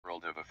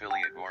world of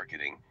affiliate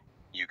marketing,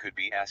 you could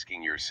be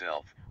asking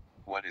yourself,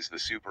 what is the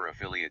super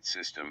affiliate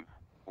system,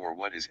 or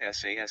what is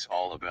SAS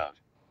all about?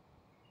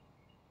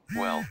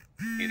 Well,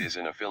 it is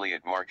an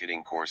affiliate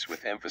marketing course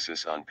with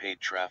emphasis on paid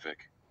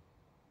traffic.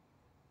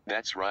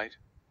 That's right.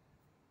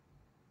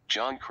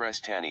 John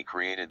Crestani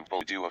created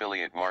do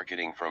affiliate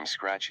marketing from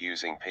scratch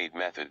using paid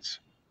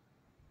methods.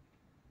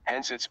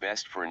 Hence it's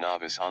best for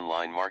novice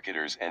online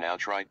marketers and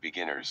outright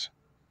beginners.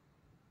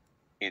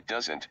 It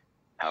doesn't,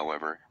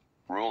 however,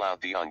 rule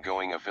out the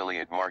ongoing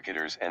affiliate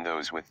marketers and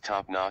those with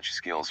top-notch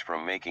skills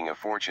from making a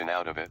fortune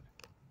out of it.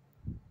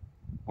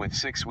 With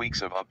 6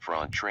 weeks of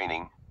upfront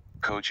training,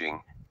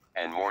 coaching,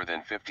 and more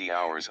than 50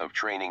 hours of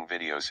training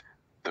videos,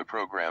 the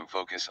program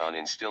focuses on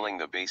instilling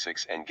the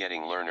basics and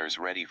getting learners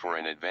ready for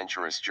an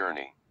adventurous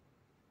journey.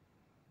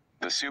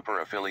 The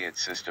Super Affiliate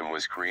System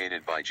was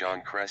created by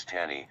John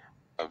Crestani,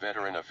 a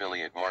veteran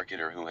affiliate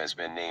marketer who has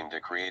been named a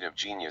creative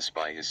genius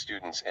by his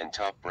students and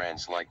top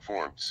brands like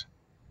Forbes.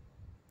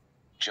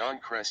 John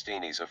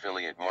Crestani's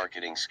affiliate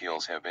marketing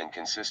skills have been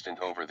consistent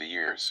over the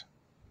years.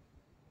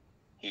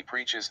 He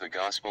preaches the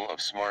gospel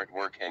of smart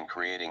work and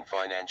creating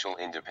financial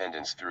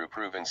independence through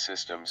proven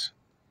systems.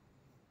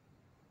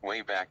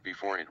 Way back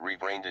before it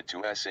rebranded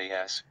to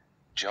SAS,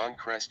 John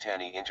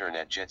Crestani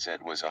Internet Jet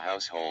Set was a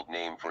household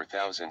name for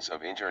thousands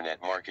of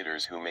internet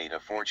marketers who made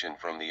a fortune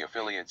from the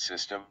affiliate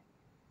system.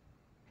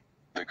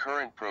 The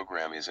current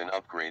program is an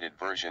upgraded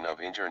version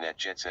of Internet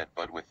Jet Set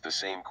but with the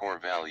same core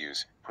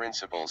values,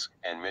 principles,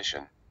 and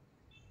mission.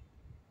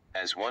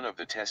 As one of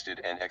the tested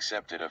and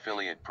accepted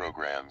affiliate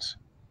programs,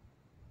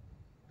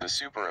 the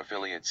Super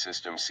Affiliate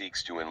System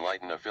seeks to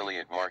enlighten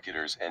affiliate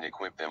marketers and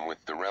equip them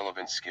with the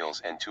relevant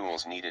skills and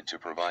tools needed to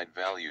provide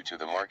value to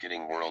the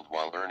marketing world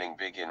while earning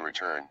big in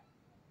return.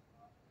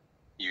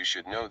 You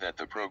should know that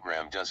the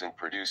program doesn't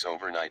produce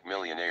overnight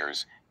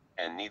millionaires,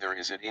 and neither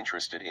is it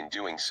interested in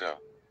doing so.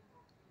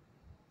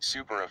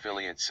 Super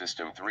Affiliate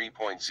System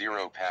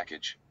 3.0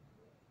 Package.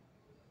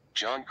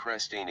 John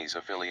Crestani's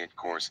affiliate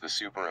course. The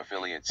Super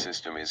Affiliate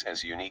System is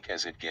as unique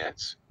as it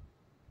gets.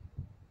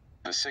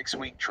 The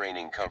 6-week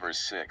training covers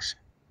six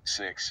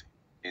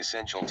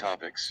essential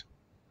topics.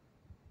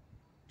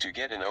 To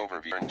get an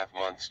overview in 2.5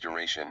 months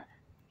duration,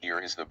 here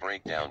is the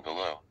breakdown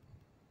below.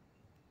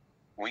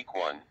 Week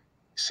 1,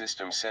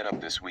 System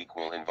Setup. This week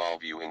will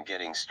involve you in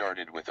getting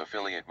started with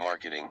affiliate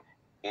marketing,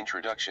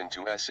 introduction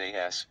to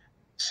SAS,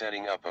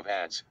 setting up of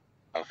ads,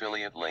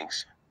 affiliate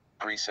links,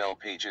 pre-sell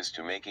pages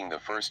to making the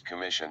first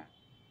commission.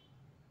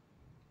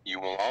 You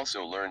will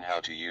also learn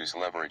how to use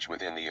leverage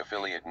within the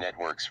affiliate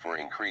networks for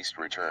increased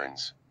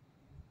returns.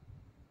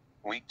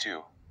 Week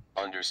 2,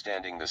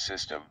 Understanding the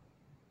System.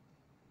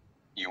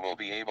 You will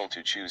be able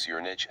to choose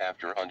your niche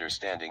after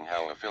understanding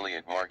how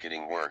affiliate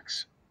marketing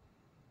works.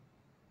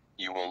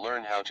 You will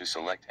learn how to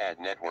select ad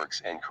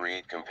networks and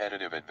create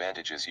competitive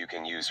advantages you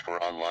can use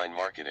for online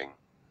marketing.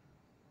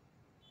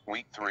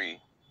 Week 3,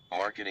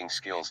 Marketing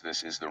Skills.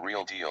 This is the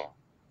real deal.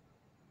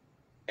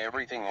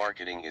 Everything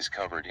marketing is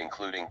covered,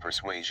 including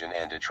persuasion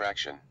and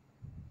attraction.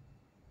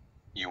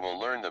 You will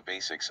learn the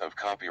basics of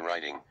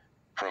copywriting,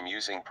 from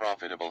using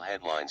profitable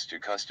headlines to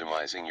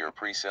customizing your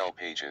pre-sell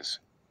pages.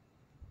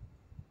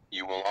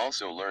 You will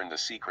also learn the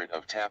secret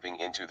of tapping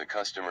into the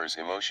customer's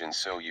emotions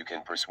so you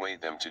can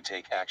persuade them to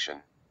take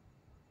action.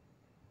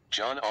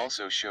 John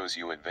also shows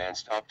you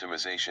advanced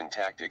optimization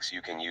tactics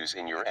you can use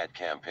in your ad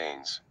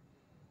campaigns.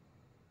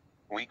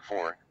 Week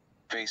 4,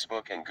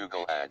 Facebook and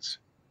Google Ads.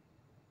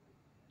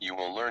 You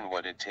will learn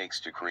what it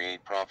takes to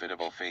create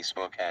profitable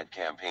Facebook ad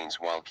campaigns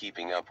while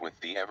keeping up with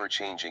the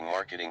ever-changing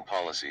marketing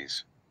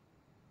policies.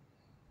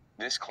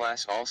 This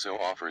class also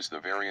offers the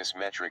various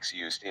metrics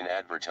used in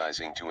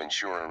advertising to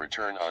ensure a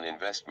return on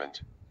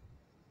investment.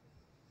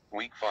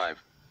 Week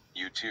 5,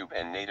 YouTube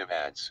and native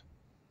ads.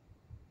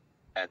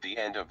 At the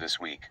end of this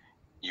week,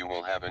 you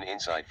will have an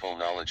insightful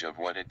knowledge of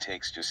what it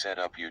takes to set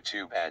up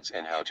YouTube ads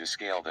and how to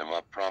scale them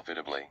up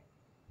profitably.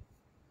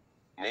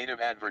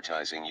 Native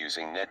advertising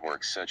using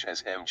networks such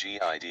as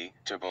MGID,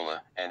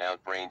 Taboola, and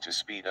Outbrain to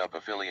speed up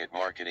affiliate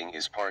marketing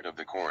is part of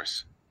the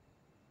course.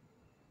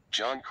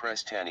 John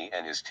Crestani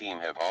and his team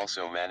have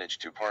also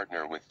managed to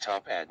partner with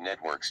top ad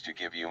networks to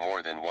give you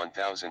more than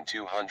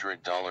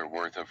 $1,200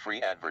 worth of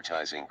free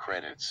advertising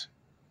credits.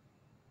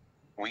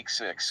 Week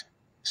 6,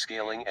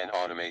 Scaling and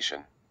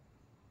Automation.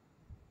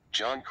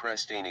 John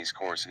Crestani's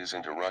course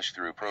isn't a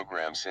rush-through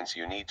program since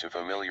you need to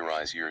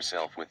familiarize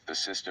yourself with the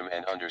system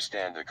and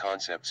understand the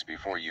concepts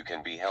before you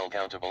can be held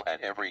accountable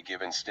at every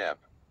given step.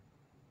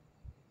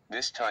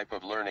 This type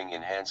of learning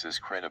enhances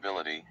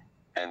credibility,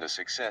 and the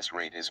success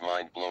rate is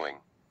mind-blowing.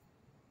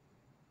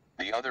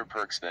 The other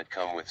perks that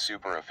come with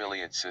Super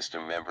Affiliate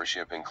System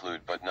membership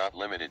include but not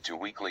limited to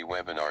weekly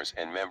webinars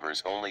and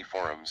members-only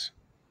forums.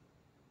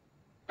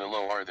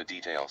 Below are the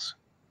details.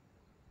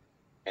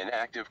 An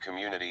active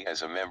community.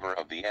 As a member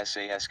of the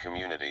SAS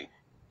community,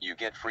 you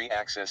get free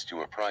access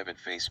to a private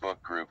Facebook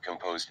group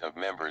composed of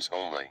members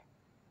only.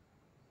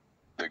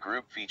 The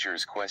group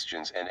features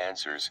questions and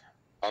answers,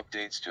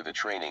 updates to the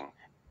training,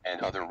 and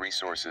other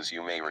resources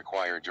you may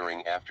require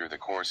during after the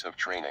course of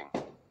training.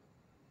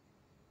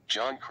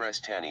 John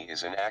Crestani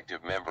is an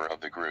active member of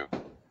the group.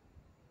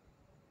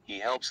 He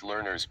helps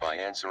learners by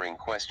answering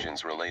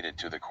questions related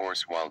to the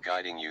course while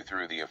guiding you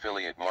through the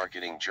affiliate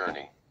marketing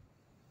journey.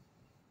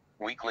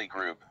 Weekly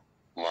group,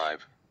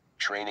 live,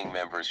 training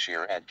members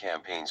share ad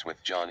campaigns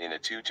with John in a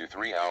 2 to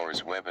 3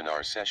 hours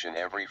webinar session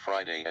every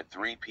Friday at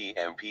 3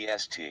 p.m.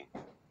 PST.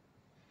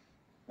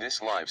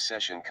 This live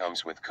session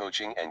comes with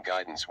coaching and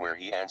guidance where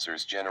he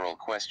answers general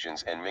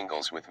questions and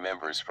mingles with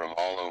members from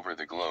all over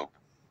the globe.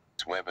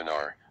 This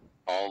webinar,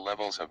 all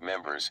levels of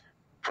members,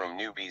 from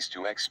newbies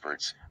to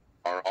experts,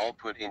 are all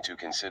put into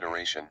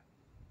consideration.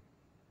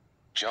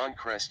 John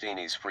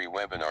Crestani's free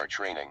webinar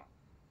training.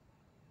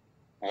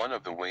 One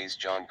of the ways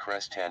John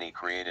Crestani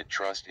created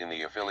trust in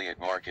the affiliate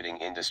marketing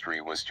industry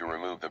was to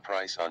remove the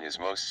price on his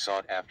most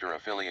sought-after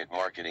affiliate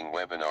marketing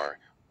webinar,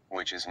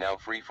 which is now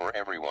free for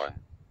everyone.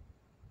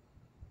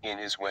 In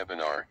his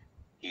webinar,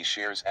 he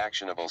shares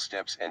actionable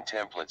steps and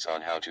templates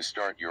on how to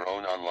start your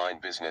own online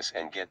business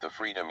and get the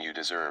freedom you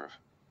deserve.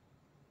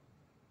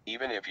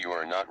 Even if you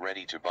are not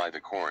ready to buy the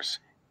course,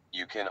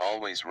 you can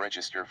always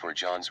register for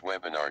John's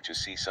webinar to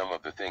see some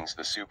of the things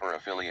the super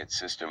affiliate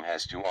system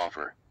has to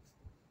offer.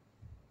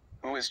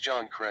 Who is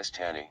John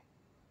Crestani?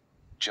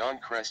 John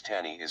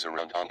Crestani is a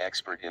renowned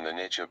expert in the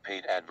niche of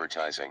paid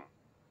advertising.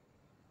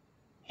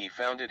 He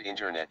founded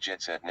Internet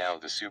Jetset, now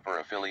the super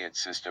affiliate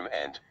system,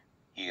 and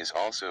he is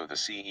also the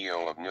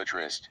CEO of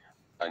Nutrist,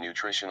 a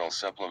nutritional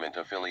supplement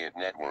affiliate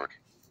network.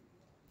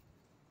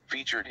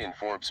 Featured in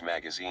Forbes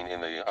magazine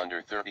in the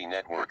Under 30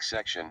 Network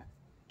section,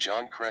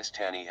 John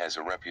Crestani has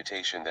a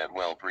reputation that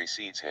well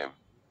precedes him.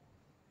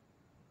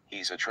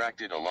 He's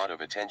attracted a lot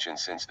of attention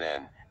since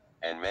then,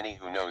 and many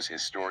who knows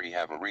his story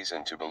have a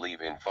reason to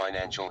believe in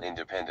financial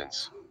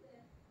independence.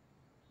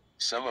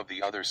 Some of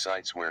the other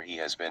sites where he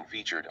has been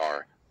featured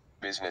are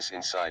Business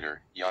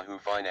Insider, Yahoo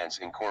Finance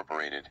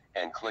Incorporated,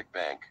 and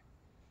ClickBank.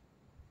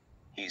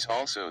 He's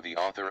also the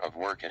author of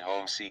Work at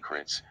Home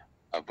Secrets,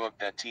 a book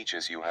that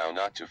teaches you how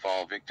not to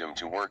fall victim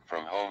to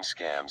work-from-home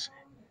scams,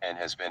 and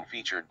has been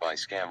featured by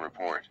Scam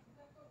Report.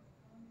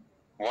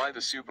 Why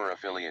the super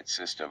affiliate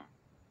system?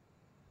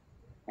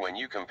 When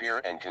you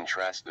compare and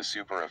contrast the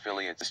super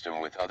affiliate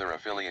system with other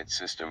affiliate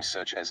systems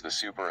such as the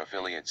super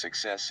affiliate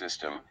success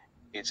system,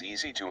 it's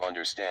easy to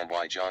understand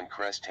why John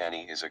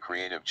Crestani is a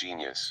creative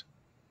genius.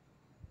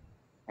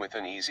 With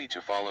an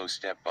easy-to-follow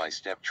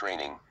step-by-step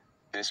training,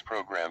 this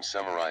program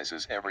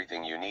summarizes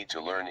everything you need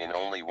to learn in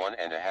only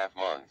 1.5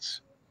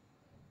 months.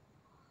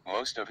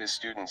 Most of his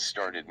students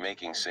started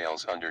making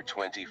sales under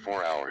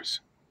 24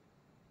 hours.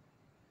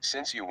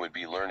 Since you would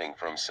be learning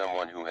from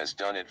someone who has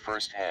done it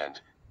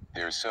firsthand,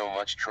 there's so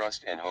much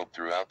trust and hope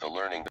throughout the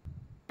learning.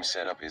 The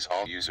setup is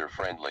all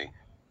user-friendly,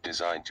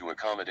 designed to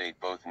accommodate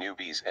both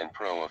newbies and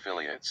pro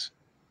affiliates.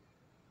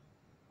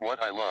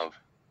 What I love,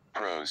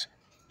 pros,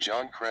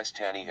 John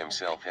Crestani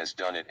himself has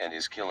done it and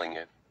is killing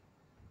it.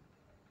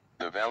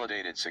 The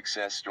validated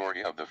success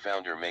story of the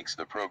founder makes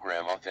the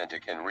program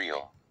authentic and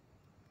real.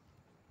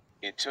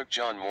 It took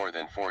John more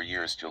than 4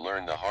 years to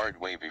learn the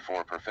hard way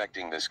before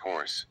perfecting this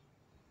course.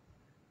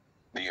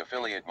 The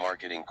affiliate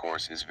marketing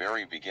course is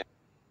very beginner.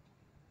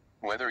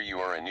 Whether you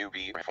are a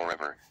newbie or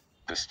forever,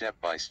 the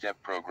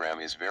step-by-step program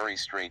is very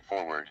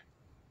straightforward.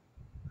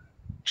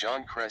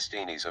 John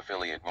Crestani's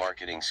affiliate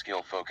marketing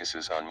skill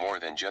focuses on more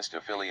than just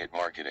affiliate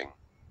marketing.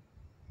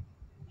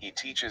 He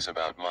teaches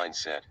about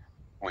mindset,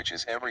 which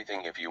is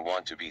everything if you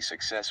want to be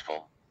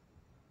successful.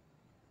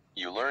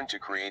 You learn to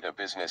create a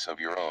business of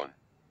your own.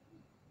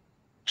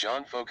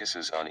 John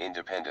focuses on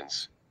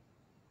independence.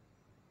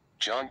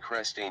 John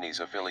Crestani's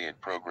affiliate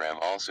program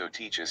also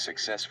teaches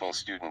successful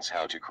students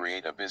how to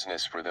create a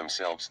business for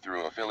themselves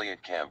through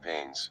affiliate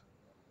campaigns.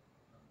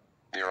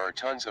 There are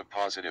tons of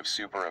positive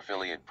super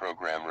affiliate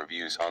program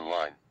reviews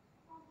online.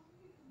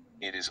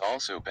 It is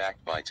also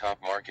backed by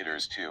top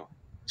marketers too,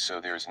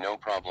 so there's no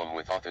problem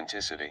with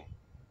authenticity.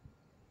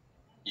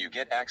 You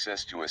get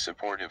access to a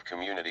supportive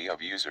community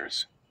of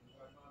users.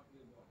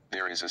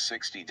 There is a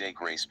 60-day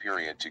grace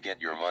period to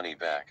get your money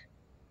back.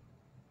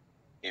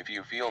 If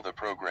you feel the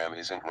program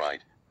isn't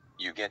right,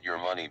 you get your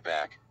money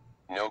back,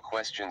 no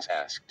questions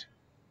asked.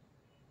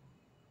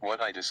 What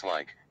I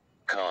dislike,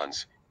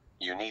 cons,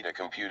 you need a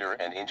computer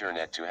and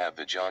internet to have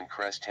the John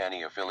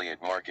Crestani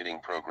affiliate marketing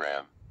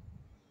program.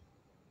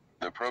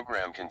 The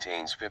program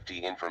contains 50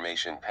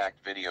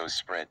 information-packed videos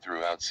spread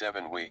throughout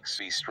 7 weeks.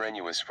 Be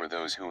strenuous for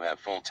those who have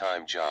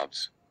full-time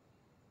jobs.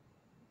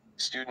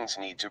 Students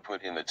need to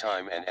put in the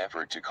time and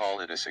effort to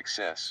call it a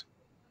success.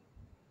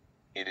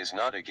 It is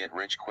not a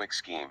get-rich-quick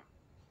scheme.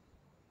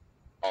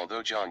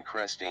 Although John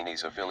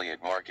Crestani's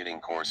affiliate marketing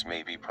course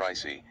may be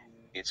pricey,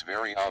 it's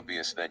very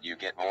obvious that you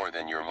get more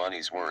than your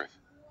money's worth.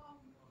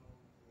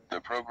 The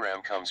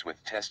program comes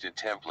with tested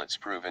templates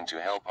proven to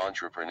help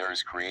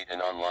entrepreneurs create an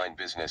online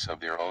business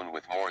of their own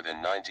with more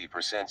than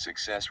 90%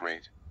 success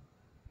rate.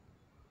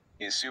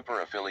 Is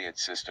super affiliate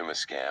system a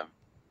scam?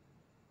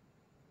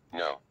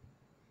 No.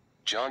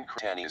 John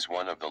Crestani is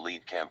one of the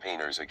lead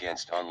campaigners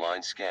against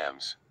online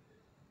scams.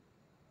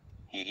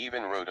 He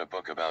even wrote a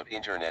book about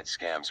internet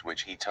scams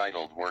which he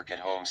titled Work at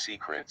Home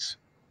Secrets.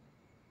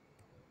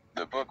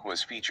 The book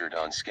was featured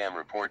on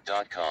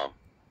scamreport.com.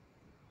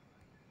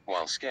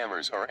 While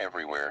scammers are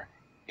everywhere,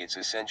 it's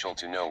essential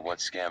to know what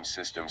scam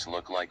systems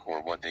look like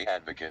or what they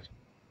advocate.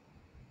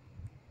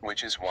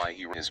 Which is why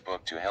he wrote his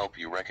book to help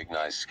you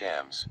recognize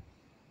scams.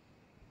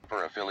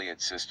 Super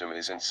affiliate system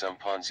isn't some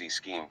Ponzi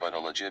scheme but a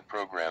legit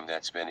program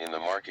that's been in the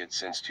market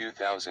since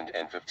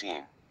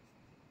 2015.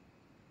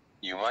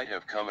 You might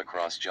have come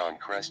across John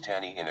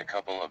Crestani in a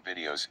couple of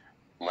videos,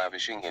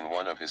 lavishing in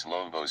one of his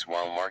lombos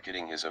while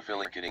marketing his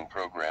affiliate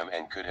program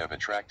and could have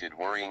attracted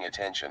worrying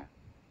attention.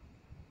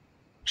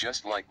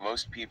 Just like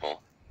most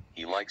people,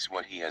 he likes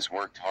what he has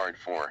worked hard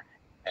for,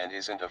 and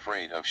isn't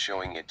afraid of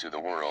showing it to the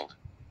world.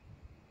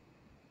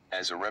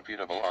 As a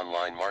reputable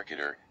online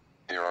marketer,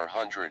 there are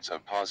hundreds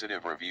of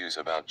positive reviews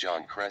about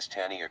John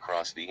Crestani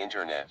across the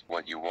internet.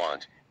 What you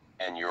want,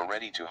 and you're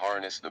ready to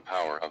harness the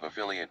power of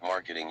affiliate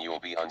marketing, you'll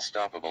be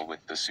unstoppable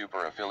with the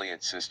Super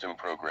Affiliate System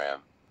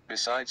program.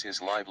 Besides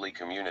his lively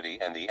community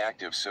and the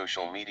active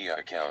social media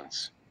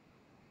accounts,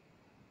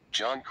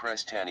 John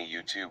Crestani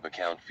YouTube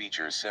account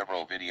features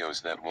several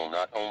videos that will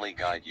not only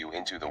guide you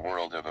into the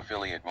world of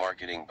affiliate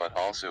marketing but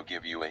also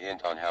give you a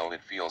hint on how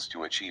it feels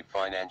to achieve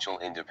financial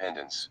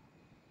independence.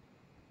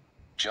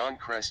 John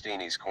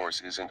Crestani's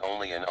course isn't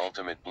only an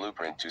ultimate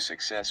blueprint to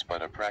success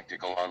but a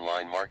practical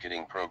online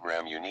marketing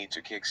program you need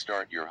to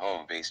kickstart your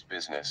home-based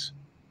business.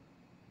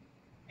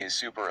 His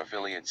Super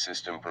Affiliate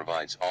System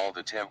provides all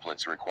the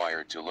templates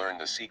required to learn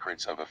the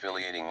secrets of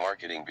affiliating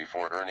marketing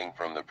before earning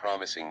from the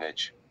promising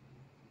niche.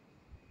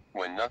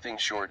 When nothing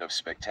short of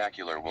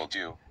spectacular will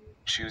do,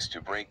 choose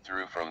to break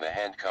through from the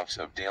handcuffs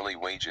of daily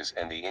wages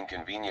and the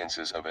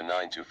inconveniences of a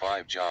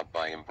 9-to-5 job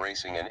by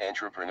embracing an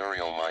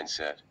entrepreneurial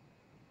mindset.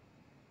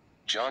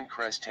 John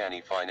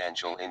Crestani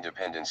financial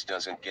independence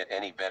doesn't get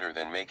any better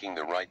than making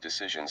the right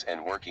decisions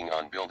and working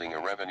on building a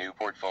revenue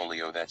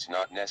portfolio that's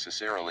not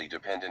necessarily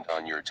dependent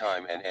on your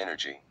time and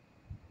energy.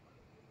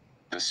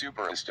 The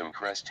Super System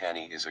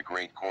Crestani is a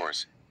great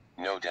course,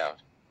 no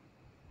doubt.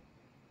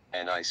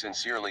 And I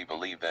sincerely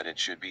believe that it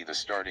should be the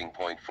starting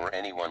point for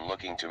anyone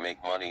looking to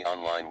make money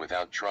online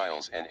without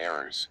trials and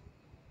errors.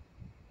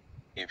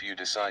 If you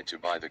decide to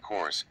buy the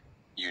course,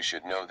 you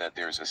should know that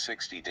there's a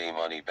 60-day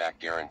money-back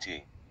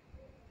guarantee.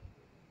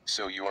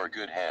 So you are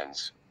good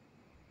hands.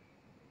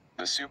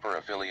 The Super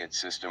Affiliate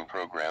System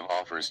program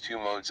offers two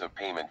modes of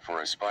payment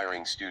for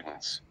aspiring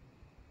students.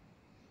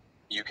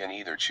 You can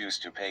either choose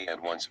to pay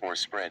at once or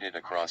spread it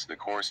across the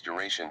course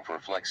duration for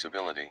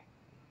flexibility.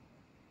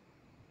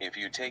 If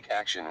you take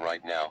action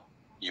right now,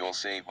 you'll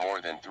save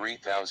more than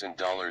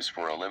 $3,000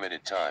 for a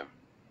limited time.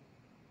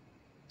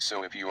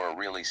 So if you are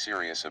really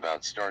serious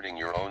about starting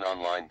your own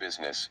online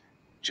business,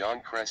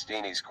 John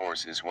Crestani's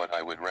course is what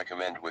I would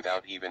recommend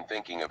without even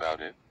thinking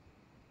about it.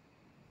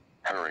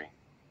 Hurry!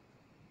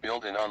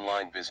 Build an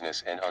online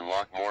business and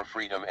unlock more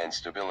freedom and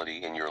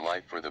stability in your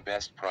life for the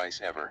best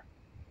price ever.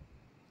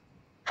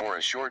 For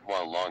a short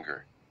while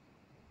longer.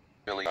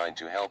 Designed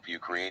to help you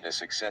create a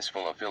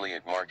successful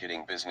affiliate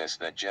marketing business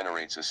that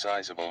generates a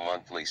sizable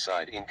monthly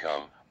side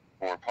income,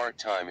 or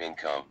part-time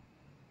income.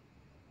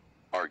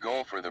 Our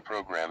goal for the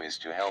program is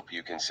to help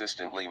you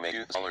consistently make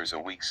 $2 a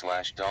week /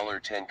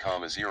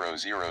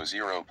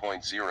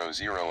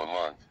 $10,000.00 a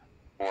month,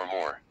 or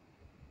more.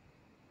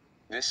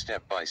 This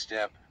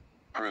step-by-step,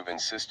 proven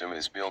system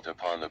is built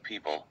upon the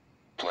people,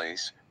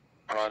 place,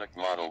 product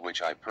model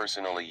which I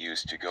personally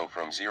used to go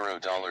from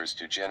 $0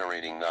 to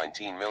generating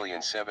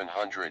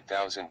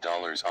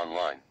 $19,700,000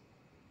 online.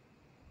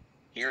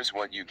 Here's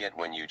what you get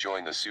when you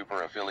join the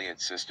Super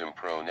Affiliate System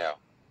Pro now.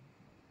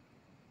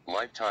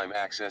 Lifetime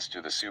access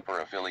to the Super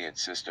Affiliate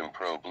System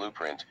Pro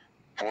Blueprint,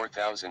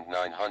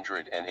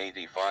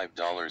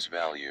 $4,985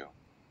 value.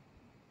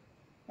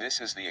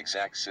 This is the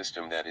exact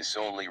system that is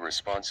solely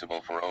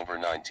responsible for over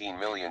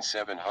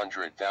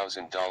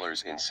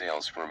 $19,700,000 in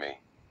sales for me.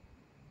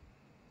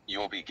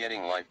 You'll be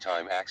getting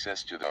lifetime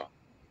access to the.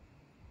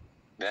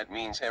 That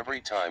means every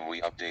time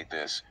we update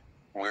this,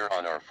 we're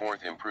on our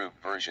 4th improved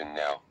version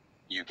now,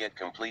 you get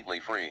completely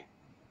free.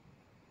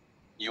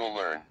 You'll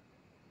learn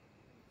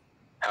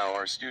how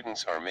our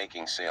students are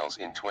making sales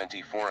in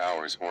 24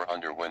 hours or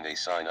under when they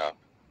sign up.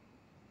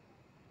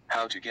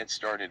 How to get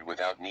started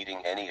without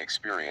needing any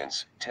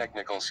experience,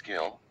 technical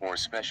skill, or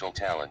special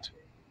talent.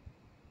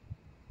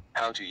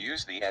 How to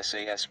use the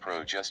SAS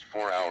Pro just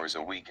 4 hours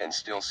a week and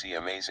still see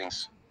amazing.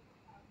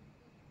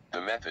 The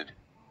method,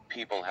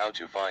 people, how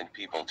to find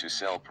people to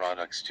sell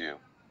products to.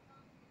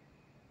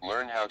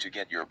 Learn how to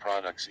get your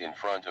products in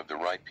front of the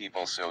right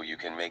people so you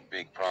can make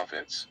big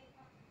profits.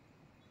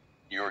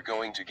 You're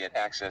going to get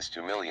access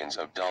to millions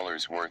of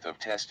dollars worth of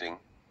testing,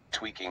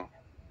 tweaking,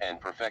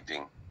 and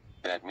perfecting.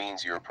 That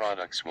means your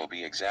products will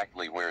be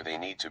exactly where they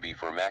need to be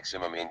for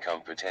maximum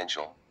income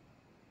potential.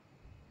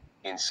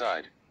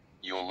 Inside,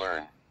 you'll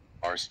learn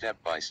our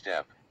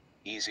step-by-step,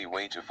 easy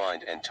way to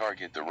find and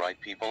target the right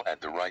people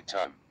at the right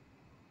time.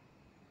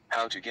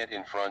 How to get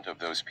in front of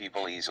those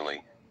people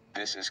easily.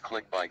 This is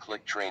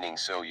click-by-click training,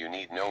 so you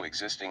need no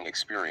existing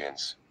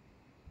experience.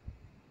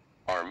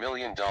 Our $1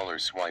 million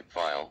swipe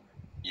file,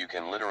 you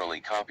can literally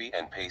copy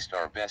and paste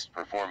our best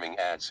performing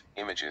ads,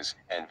 images,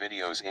 and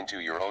videos into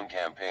your own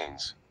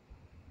campaigns.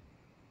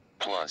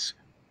 Plus,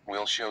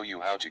 we'll show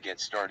you how to get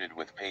started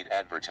with paid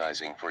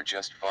advertising for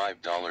just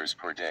 $5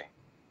 per day.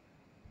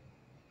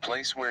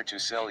 Place where to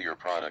sell your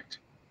product.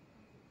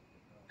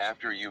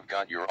 After you've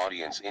got your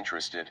audience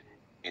interested,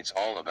 it's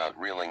all about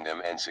reeling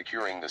them and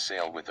securing the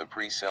sale with a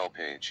pre-sale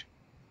page.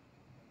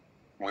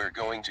 We're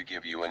going to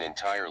give you an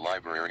entire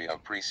library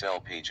of pre-sale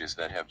pages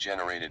that have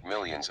generated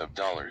millions of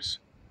dollars.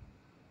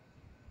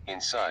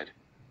 Inside,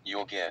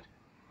 you'll get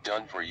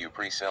done-for-you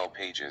pre-sale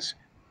pages.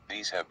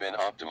 These have been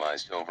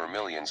optimized over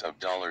millions of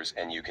dollars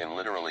and you can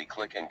literally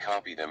click and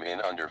copy them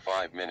in under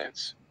 5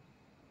 minutes.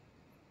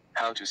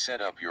 How to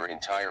set up your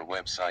entire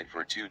website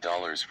for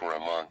 $2 for a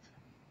month.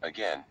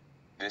 Again,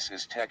 this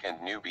is tech and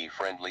newbie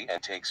friendly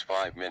and takes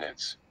 5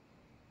 minutes.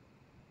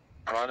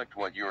 Product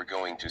what you're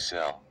going to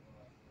sell.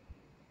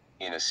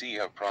 In a sea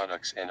of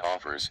products and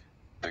offers,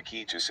 the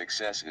key to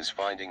success is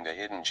finding the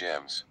hidden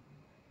gems.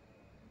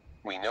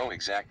 We know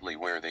exactly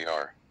where they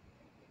are.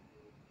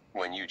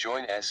 When you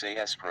join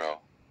SAS Pro,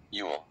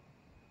 you'll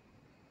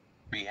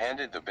be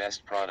handed the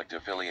best product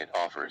affiliate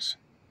offers.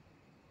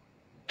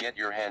 Get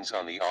your hands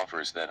on the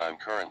offers that I'm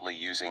currently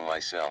using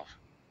myself.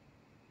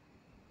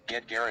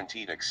 Get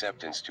guaranteed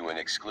acceptance to an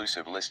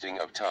exclusive listing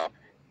of top,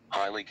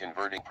 highly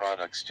converting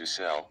products to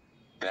sell,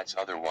 that's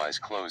otherwise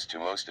closed to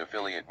most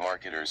affiliate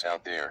marketers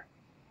out there.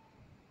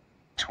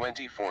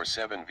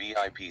 24/7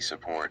 VIP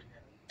support,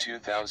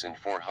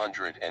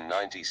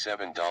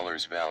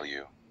 $2,497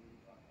 value.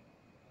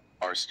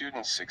 Our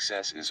students'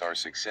 success is our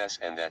success,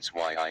 and that's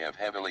why I have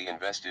heavily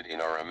invested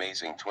in our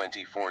amazing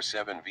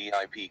 24/7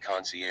 VIP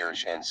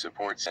concierge and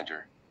support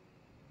center.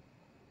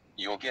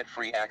 You'll get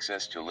free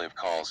access to live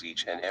calls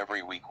each and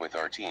every week with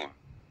our team.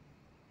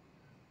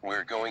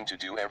 We're going to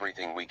do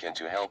everything we can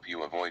to help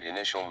you avoid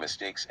initial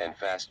mistakes and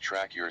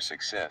fast-track your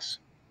success.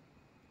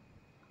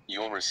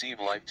 You'll receive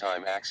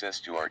lifetime access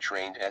to our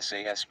trained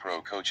SAS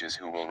Pro coaches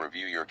who will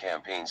review your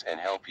campaigns and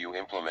help you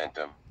implement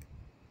them.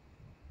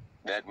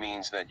 That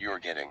means that you're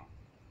getting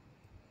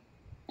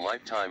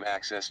lifetime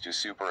access to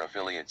Super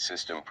Affiliate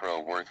System Pro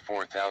worth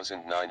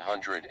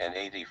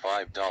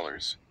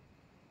 $4,985.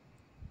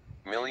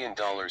 $1 million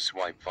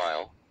swipe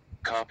file,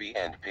 copy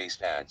and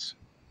paste ads,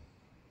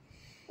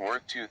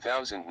 worth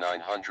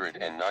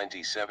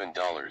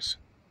 $2,997.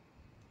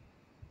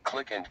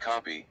 Click and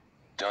copy,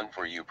 done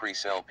for you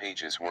pre-sale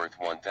pages worth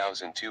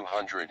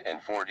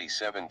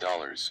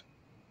 $1,247.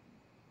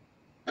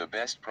 The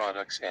best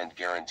products and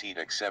guaranteed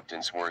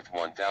acceptance worth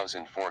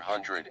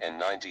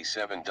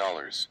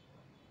 $1,497.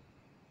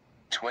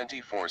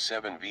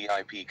 24/7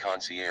 VIP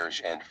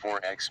concierge and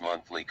 4x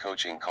monthly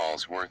coaching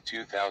calls worth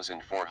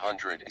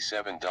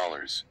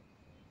 $2,407.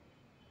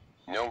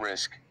 No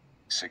risk,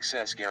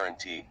 success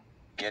guarantee,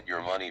 get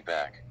your money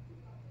back.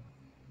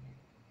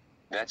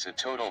 That's a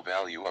total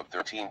value of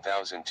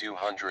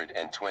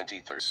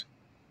 $13,220.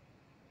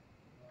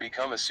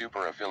 Become a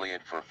super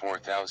affiliate for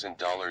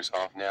 $4,000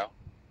 off now.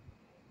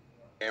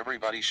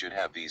 Everybody should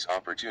have these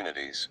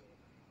opportunities.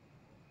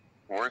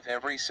 Worth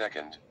every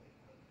second.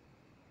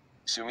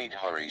 Sumit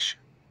Harish,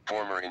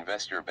 former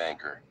investor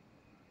banker.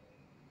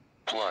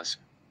 Plus,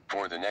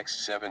 for the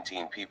next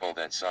 17 people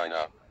that sign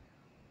up,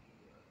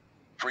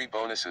 free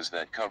bonuses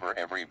that cover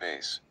every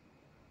base.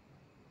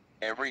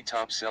 Every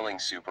top-selling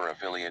super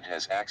affiliate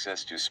has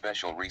access to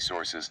special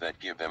resources that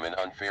give them an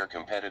unfair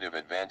competitive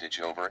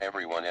advantage over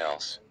everyone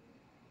else.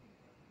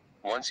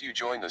 Once you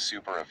join the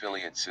Super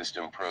Affiliate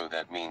System Pro,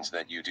 that means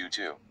that you do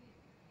too.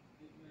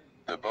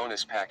 The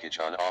bonus package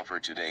on offer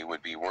today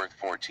would be worth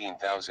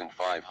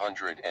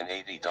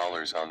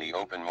 $14,580 on the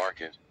open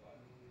market.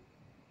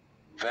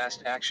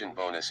 Fast action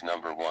bonus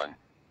number 1,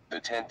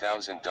 the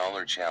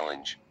 $10,000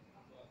 challenge.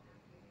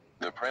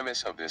 The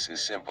premise of this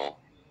is simple.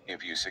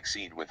 If you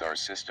succeed with our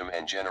system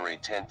and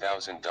generate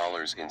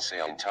 $10,000 in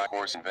sale, entire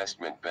course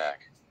investment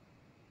back.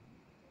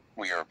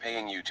 We are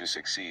paying you to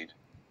succeed.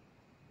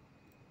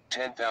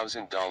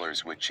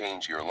 $10,000 would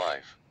change your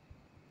life.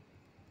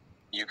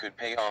 You could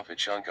pay off a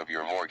chunk of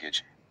your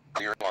mortgage,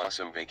 clear an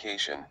awesome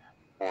vacation,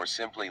 or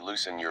simply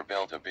loosen your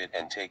belt a bit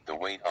and take the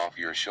weight off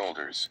your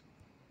shoulders.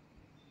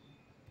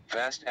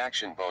 Fast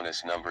action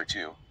bonus number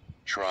 2,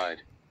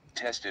 tried,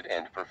 tested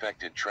and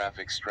perfected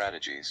traffic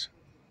strategies.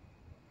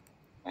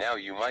 Now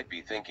you might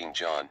be thinking,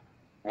 John,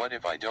 what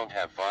if I don't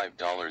have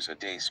 $5 a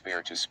day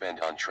spare to spend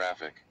on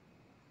traffic?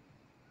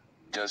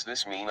 Does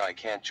this mean I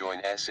can't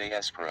join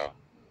SAS Pro?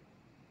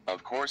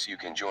 Of course you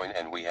can join,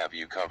 and we have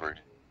you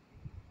covered.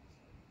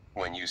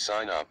 When you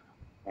sign up,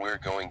 we're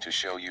going to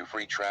show you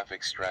free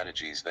traffic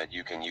strategies that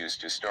you can use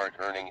to start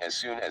earning as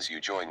soon as you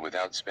join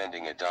without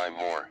spending a dime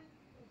more.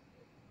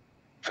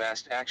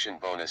 Fast action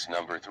bonus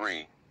number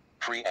 3,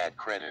 free ad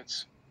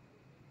credits.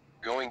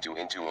 Going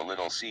into a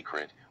little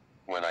secret,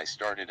 when I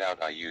started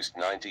out I used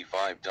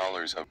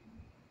 $95 of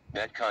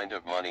that kind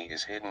of money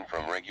is hidden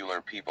from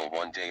regular people.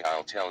 One day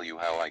I'll tell you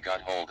how I got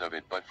hold of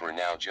it, but for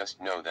now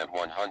just know that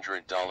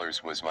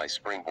 $100 was my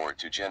springboard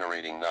to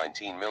generating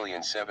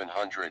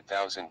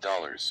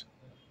 $19,700,000.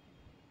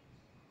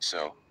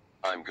 So,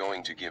 I'm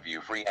going to give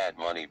you free ad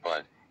money,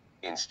 but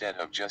instead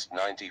of just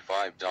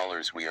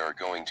 $95 we are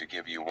going to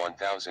give you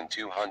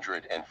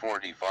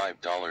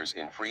 $1,245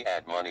 in free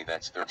ad money.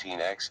 That's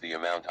 13x the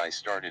amount I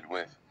started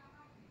with.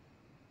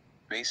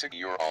 Basically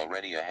you're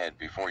already ahead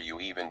before you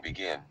even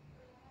begin.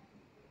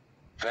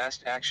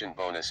 Fast action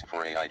bonus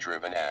for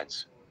AI-driven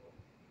ads.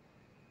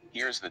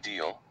 Here's the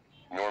deal,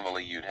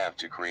 normally you'd have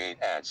to create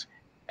ads,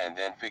 and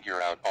then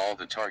figure out all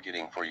the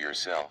targeting for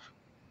yourself.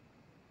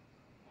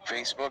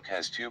 Facebook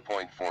has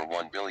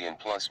 2.41 billion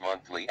plus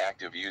monthly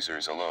active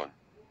users alone.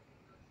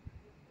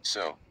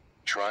 So,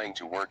 trying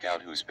to work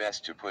out who's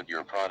best to put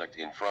your product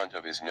in front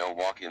of is no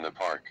walk in the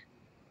park.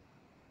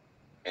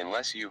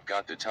 Unless you've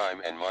got the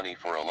time and money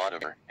for a lot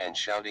of and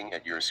shouting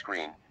at your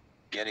screen,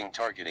 getting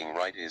targeting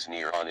right is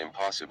near on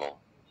impossible.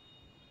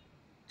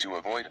 To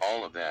avoid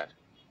all of that,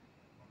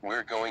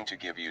 we're going to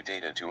give you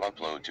data to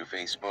upload to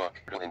Facebook.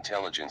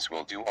 Intelligence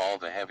will do all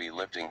the heavy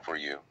lifting for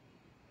you.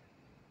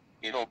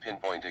 It'll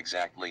pinpoint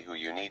exactly who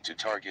you need to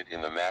target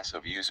in the mass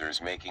of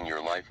users, making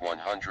your life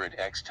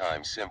 100x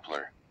times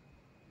simpler.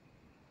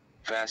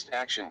 Fast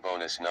action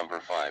bonus number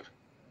 5,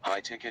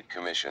 high-ticket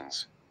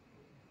commissions.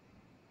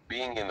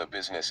 Being in the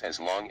business as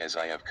long as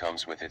I have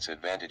comes with its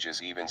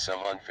advantages, even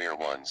some unfair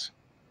ones.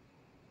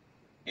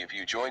 If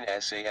you join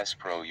SAS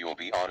Pro you'll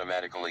be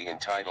automatically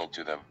entitled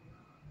to them.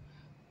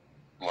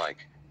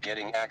 Like,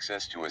 getting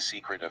access to a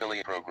secret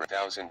affiliate program,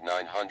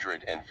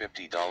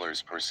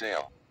 $1,950 per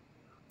sale.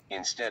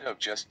 Instead of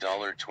just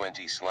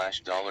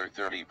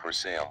 $20/$30 per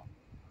sale.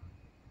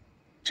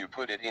 To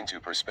put it into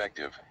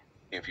perspective,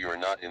 if you're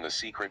not in the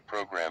secret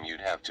program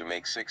you'd have to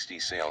make 60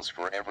 sales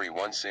for every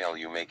one sale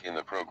you make in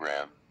the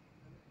program.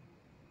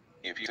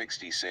 If you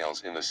 60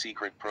 sales in the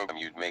secret program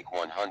you'd make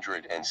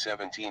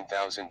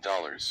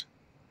 $117,000.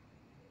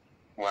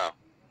 Wow.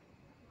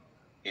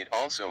 It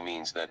also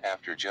means that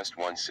after just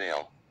one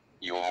sale,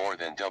 you'll more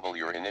than double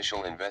your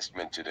initial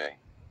investment today.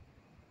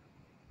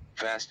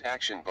 Fast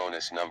action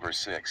bonus number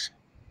 6,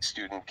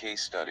 student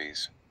case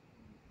studies.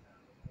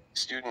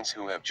 Students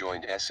who have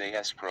joined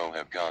SAS Pro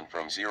have gone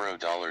from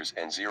 $0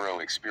 and zero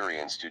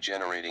experience to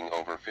generating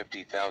over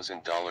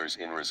 $50,000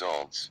 in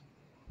results.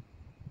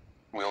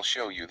 We'll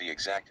show you the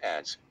exact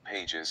ads,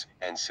 pages,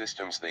 and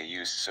systems they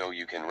used so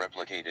you can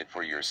replicate it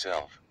for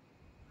yourself.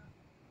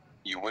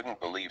 You wouldn't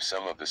believe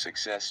some of the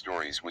success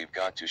stories we've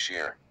got to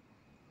share.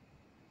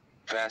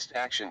 Fast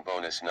action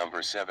bonus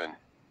number 7,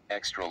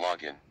 extra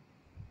login.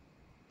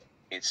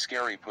 It's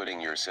scary putting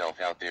yourself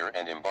out there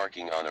and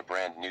embarking on a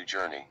brand new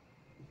journey.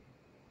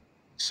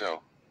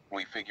 So,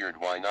 we figured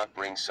why not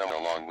bring someone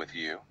along with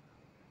you?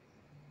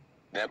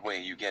 That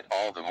way you get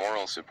all the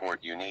moral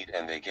support you need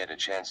and they get a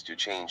chance to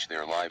change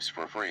their lives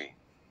for free.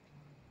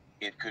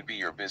 It could be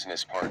your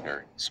business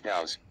partner,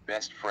 spouse,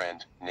 best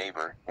friend,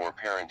 neighbor, or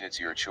parent, it's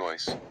your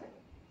choice.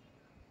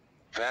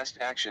 Fast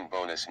action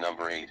bonus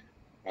number 8,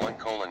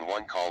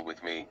 1:1 call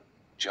with me,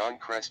 John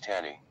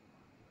Crestani.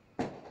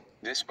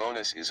 This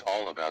bonus is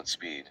all about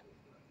speed.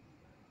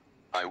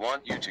 I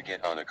want you to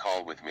get on a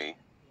call with me,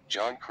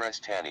 John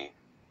Crestani,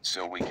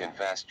 so we can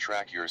fast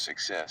track your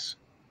success.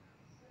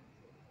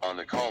 On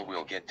the call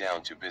we'll get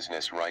down to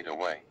business right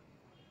away.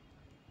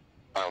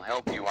 I'll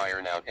help you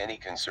iron out any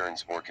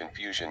concerns or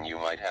confusion you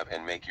might have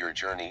and make your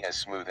journey as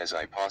smooth as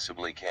I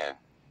possibly can.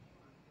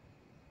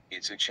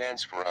 It's a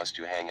chance for us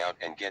to hang out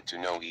and get to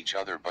know each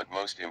other, but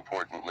most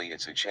importantly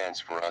it's a chance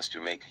for us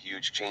to make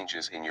huge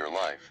changes in your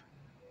life.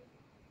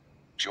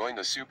 Join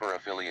the Super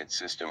Affiliate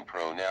System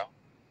Pro now.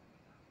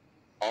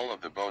 All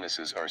of the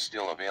bonuses are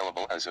still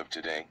available as of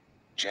today,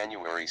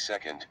 January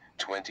 2nd,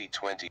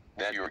 2020,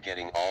 that you're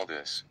getting all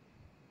this.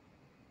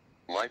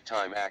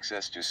 Lifetime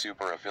access to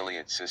Super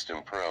Affiliate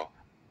System Pro,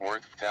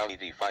 worth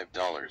 $1,085.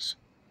 $1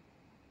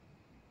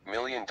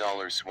 million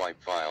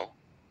swipe file,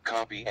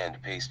 copy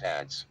and paste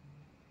ads,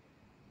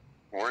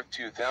 worth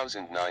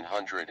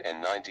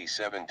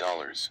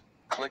 $2,997.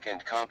 Click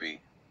and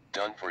copy,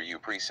 done for you.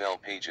 Pre-sale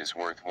pages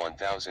worth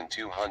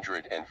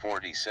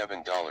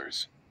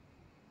 $1,247.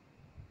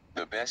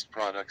 The best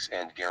products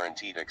and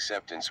guaranteed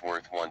acceptance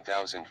worth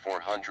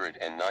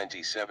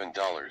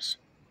 $1,497.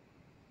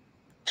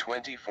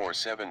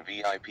 24/7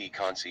 VIP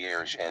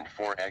concierge and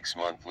 4x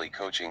monthly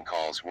coaching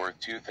calls worth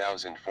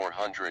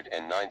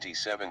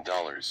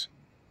 $2,497.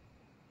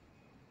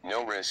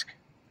 No risk,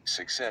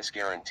 success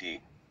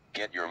guarantee,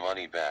 get your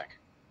money back.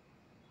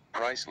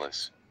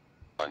 Priceless.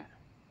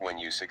 When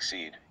you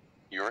succeed,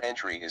 your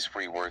entry is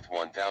free, worth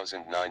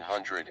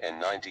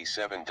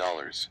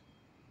 $1,997.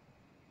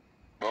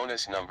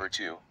 Bonus number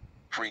 2,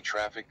 free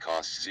traffic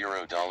costs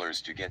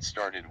 $0 to get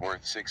started,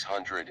 worth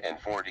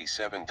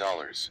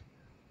 $647.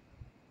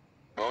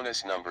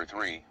 Bonus number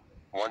 3,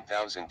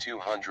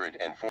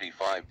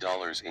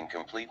 $1,245 in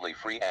completely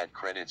free ad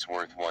credits,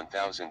 worth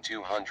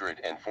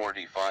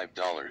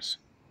 $1,245.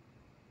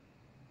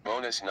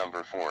 Bonus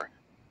number 4,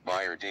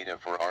 buyer data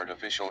for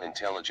artificial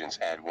intelligence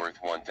ad, worth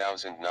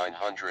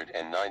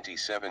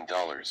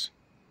 $1,997.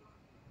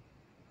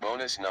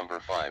 Bonus number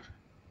 5,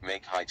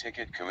 make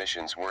high-ticket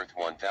commissions, worth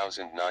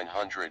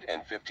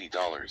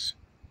 $1,950.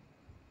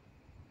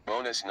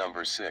 Bonus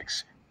number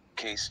 6,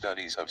 case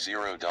studies of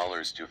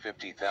 $0 to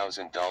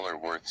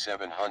 $50,000 worth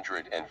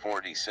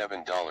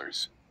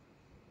 $747.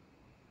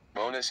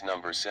 Bonus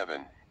number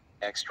 7,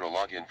 extra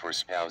login for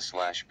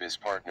spouse/biz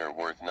partner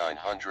worth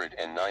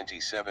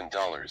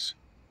 $997.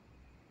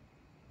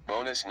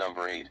 Bonus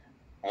number 8,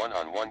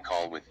 one-on-one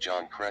call with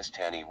John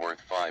Crestani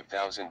worth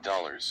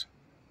 $5,000.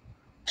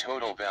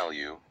 Total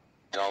value,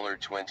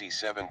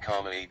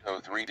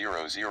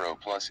 $27,80300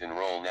 plus.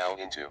 Enroll now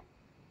into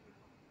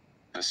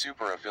the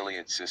Super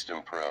Affiliate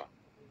System Pro.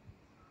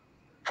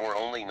 For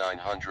only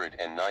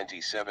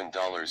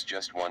 $997,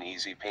 just one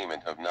easy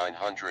payment of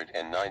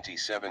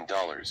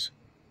 $997.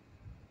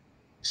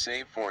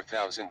 Save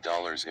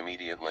 $4,000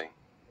 immediately.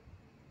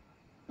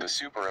 The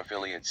Super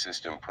Affiliate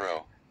System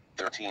Pro,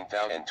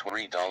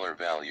 $13,003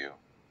 value.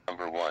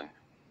 Number 1,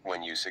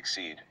 when you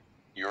succeed,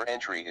 your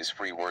entry is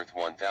free worth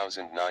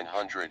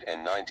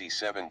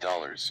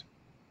 $1,997.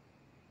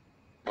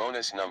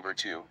 Bonus number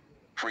 2,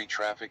 free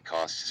traffic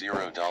costs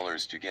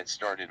 $0 to get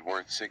started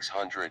worth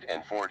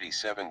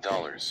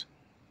 $647.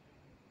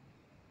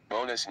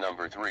 Bonus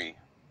number 3,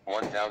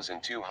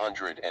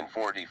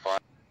 $1,245.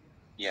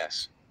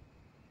 Yes.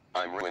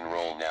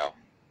 Enroll now.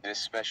 This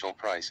special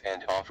price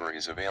and offer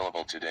is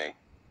available today,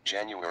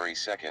 January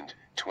 2nd,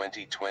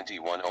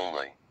 2021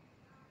 only.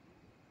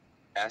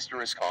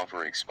 Asterisk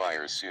offer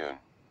expires soon.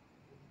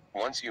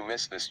 Once you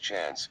miss this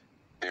chance,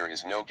 there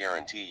is no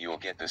guarantee you'll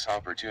get this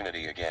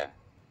opportunity again.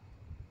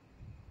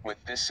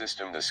 With this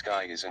system, the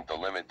sky isn't the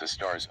limit, the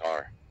stars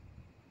are.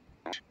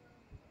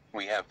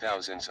 We have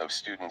thousands of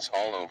students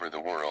all over the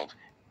world,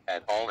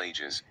 at all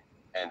ages,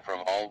 and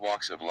from all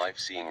walks of life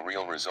seeing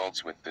real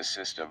results with this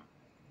system.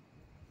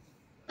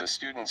 The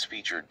students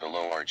featured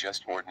below are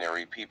just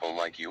ordinary people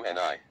like you and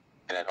I,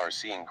 that are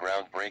seeing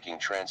groundbreaking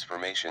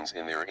transformations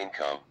in their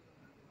income.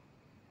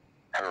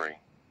 Hurry!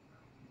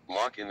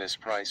 Lock in this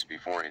price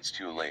before it's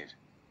too late.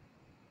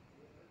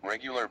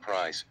 Regular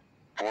price,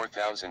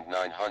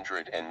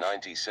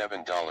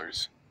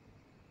 $4,997.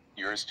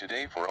 Yours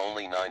today for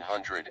only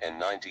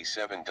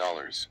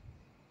 $997.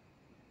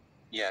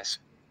 Yes,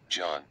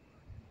 John.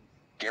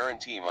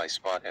 Guarantee my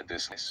spot at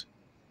this.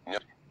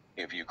 Note,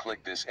 if you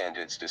click this and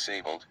it's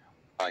disabled,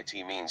 it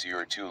means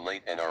you're too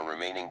late and our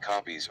remaining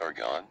copies are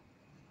gone.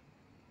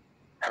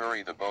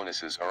 Hurry, the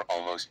bonuses are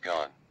almost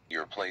gone.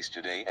 Your place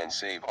today and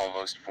save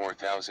almost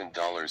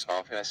 $4,000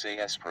 off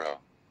SAS Pro.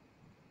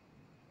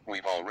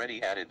 We've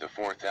already added the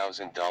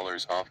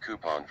 $4,000 off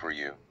coupon for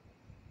you.